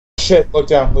shit! Look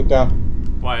down, look down.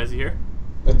 Why, is he here?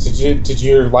 Did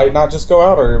your light not just go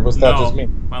out, or was that just me?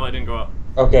 My light didn't go out.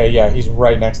 Okay, yeah, he's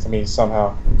right next to me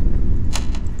somehow.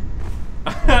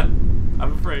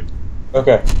 I'm afraid.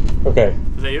 Okay, okay.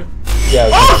 Is that you? Yeah.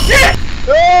 Oh shit!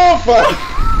 Oh fuck!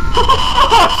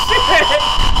 Oh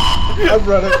shit! I'm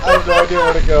running. I have no idea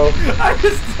where to go. I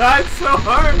just died so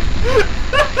hard.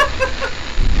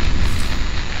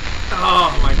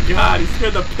 Oh my god, he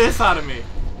scared the piss out of me.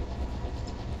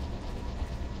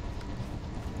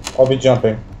 I'll be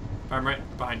jumping. I'm right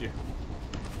behind you.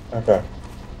 Okay.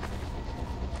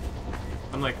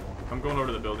 I'm going over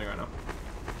to the building right now.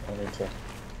 I need to.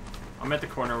 I'm at the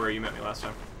corner where you met me last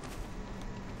time.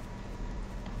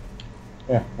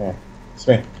 Yeah, yeah. It's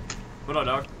me. What up,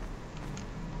 dog?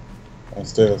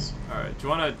 Let's do this. Alright, do you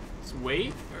want to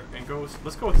wait and go?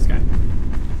 Let's go with this guy.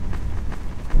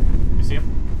 You see him?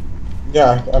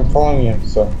 Yeah, I'm following you,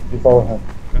 so you follow him.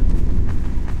 Okay.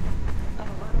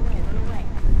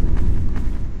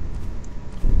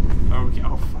 Oh, we can't,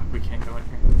 oh fuck, we can't go in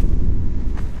here.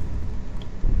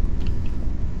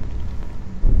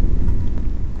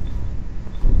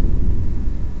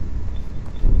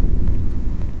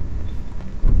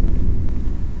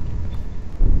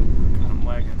 God, I'm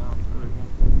lagging out really good.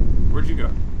 Where'd you go?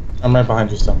 I'm right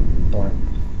behind you still. Don't worry.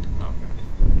 Oh, okay.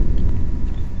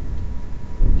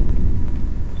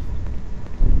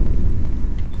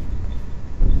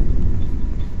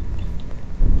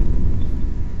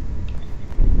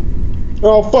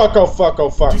 Oh fuck, oh fuck, oh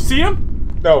fuck. Did you see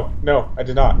him? No, no, I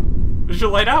did not. Is your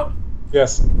light out?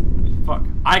 Yes. Fuck.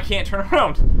 I can't turn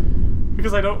around.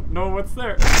 Because I don't know what's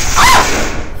there.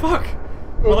 Ah! Fuck.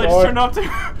 My light just turned off too.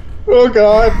 Oh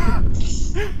god.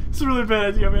 It's a really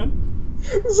bad idea, man.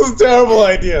 This is a terrible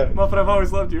idea. Muffin, I've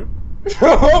always loved you.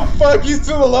 Oh fuck, he's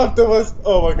to the left of us.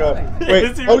 Oh my god.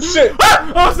 Wait. Oh shit.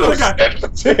 Ah! Oh, it's the other guy.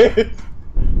 Shit.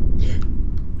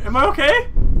 Am I okay?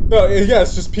 No, yeah,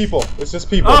 it's just people. It's just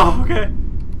people. Oh, okay.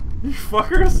 You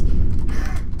fuckers.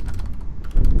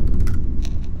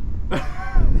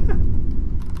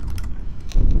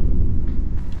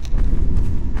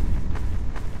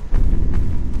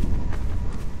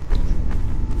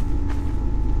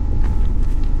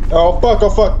 Oh fuck, oh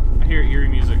fuck. I hear eerie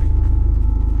music.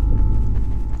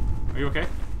 Are you okay?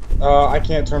 I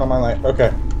can't turn on my light.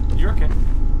 Okay. You're okay.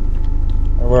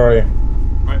 Where are you?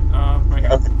 Right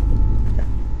here. Okay.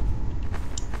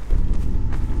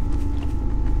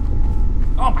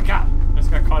 Oh my god! I just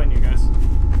got caught in you guys.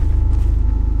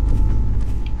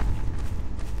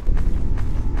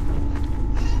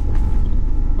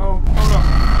 Oh, oh no.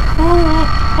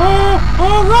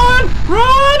 Oh,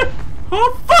 run! Oh,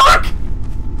 fuck!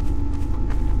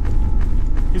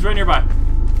 He's right nearby.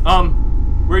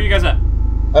 Where are you guys at?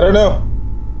 I don't know.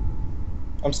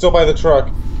 I'm still by the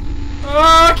truck.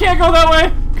 I can't go that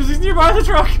way, because he's nearby the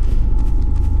truck.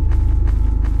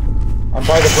 I'm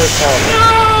by the brick house.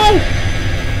 No!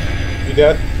 You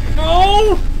dead?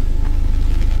 No!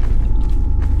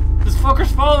 This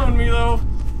fucker's following me, though.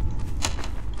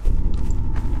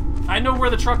 I know where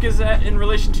the truck is at in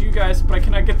relation to you guys, but I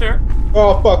cannot get there.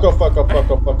 Oh fuck, oh fuck, oh fuck,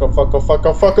 oh fuck, oh fuck, oh fuck,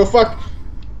 oh fuck, oh fuck.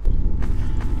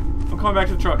 I'm coming back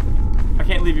to the truck. I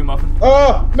can't leave you, Muffin.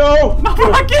 Oh, no!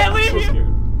 Muffin, I can't leave you! Scared.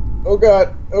 Oh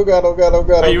god, oh god, oh god, oh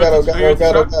god, oh god, oh god, oh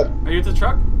god, oh god. Are you at the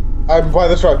truck? I'm by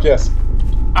the truck, yes.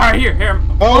 Alright, here.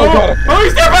 Oh my god. Oh,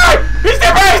 he's nearby! He's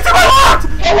nearby! He's to my left!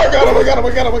 Oh my god, oh my god, oh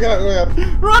my god, oh my god, oh my god.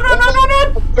 Run!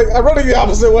 I'm running the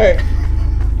opposite way.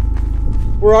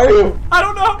 Where are you? I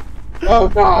don't know. Oh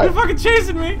god. They're fucking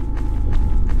chasing me.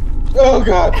 Oh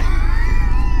god.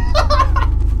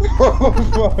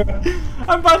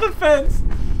 I'm by the fence.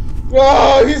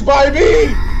 Oh, he's by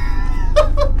me.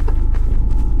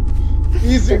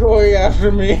 He's going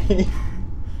after me.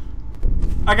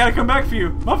 I gotta come back for you.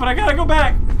 Muffin, I gotta go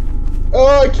back.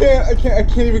 Oh, I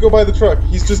can't even go by the truck.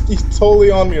 He's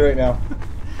totally on me right now.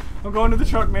 I'm going to the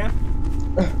truck, man.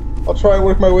 I'll try and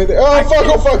work my way there. Oh, fuck,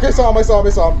 oh, fuck, I saw him. I saw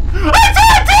it too!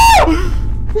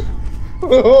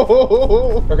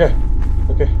 Okay.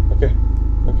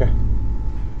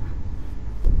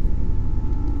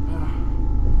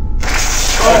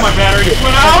 Oh, my battery just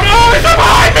went out. No, it's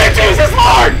behind me, Jesus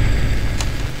Lord!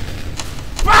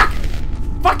 Fuck!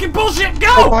 Fucking bullshit,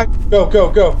 go!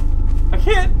 Go. I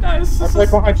can't. No, I'm right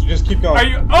behind you, just keep going. Are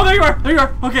you? Oh, there you are.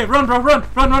 Okay, run, bro, run,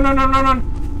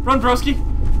 broski.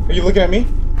 Are you looking at me?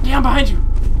 Yeah, I'm behind you.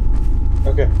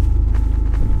 Okay.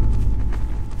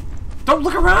 Don't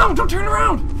look around, don't turn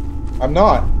around. I'm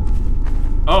not.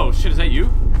 Oh, shit, is that you?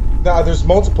 Nah, there's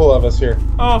multiple of us here.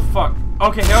 Oh, fuck.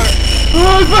 Okay, now.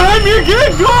 Oh, it's behind me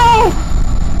again, go!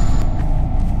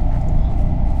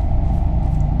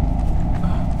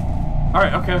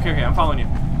 Alright, okay, I'm following you.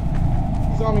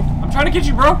 He's on me. I'm trying to get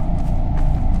you, bro!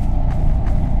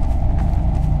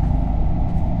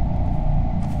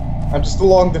 I'm just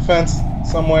along the fence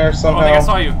somewhere, somehow. Oh, I think I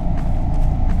saw you.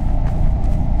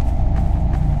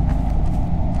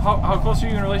 How close are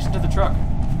you in relation to the truck?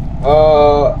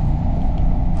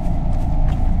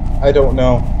 I don't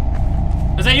know.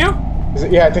 Is that you? Is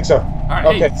it? Yeah, I think so. Alright,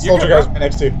 okay, hey, soldier good, guy's bro. right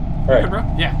next to you. Alright. Bro?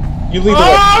 Yeah. You lead the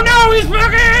way. Oh no, he's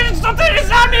fucking something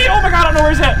is on me! Oh my god, I don't know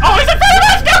where he's at. Oh, he's in front of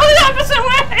us! Go the opposite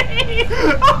way!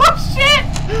 Oh shit!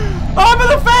 Oh, I'm in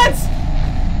the fence!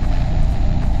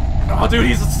 Oh dude,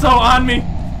 he's so on me.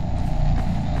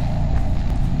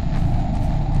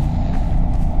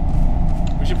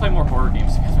 We should play more horror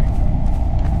games together.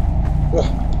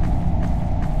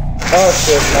 Oh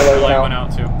shit, my The light light went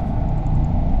out too.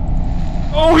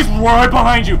 Oh, he's right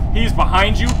behind you! He's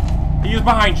behind you! He is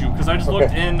behind you, because I just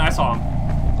looked in, I saw him.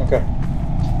 Okay.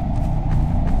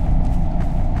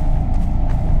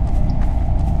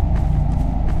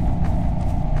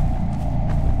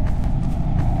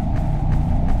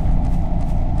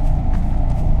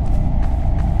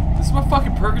 This is what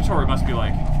fucking purgatory must be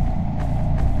like.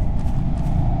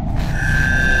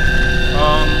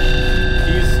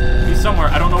 He's somewhere.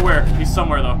 I don't know where. He's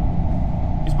somewhere though.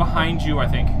 He's behind you, I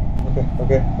think.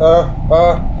 Okay.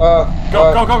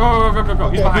 Go.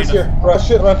 He's behind us. Here. Run,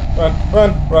 shit, run.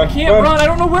 I can't run. I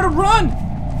don't know where to run.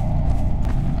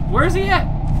 Where is he at?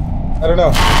 I don't know.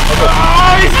 Okay.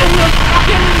 Oh, he's in the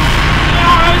fucking.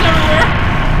 Oh, he's everywhere.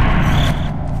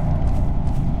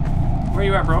 Where are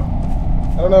you at, bro?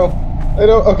 I don't know.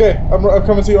 Okay, I'm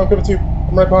coming to you. I'm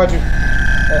I'm right behind you.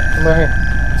 I'm right here.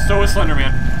 So is Slender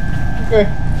Man. Okay.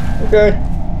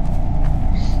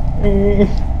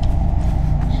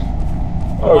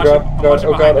 Oh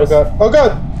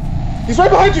god. He's right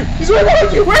behind you!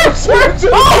 Where? Oh,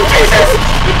 Jesus!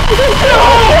 No!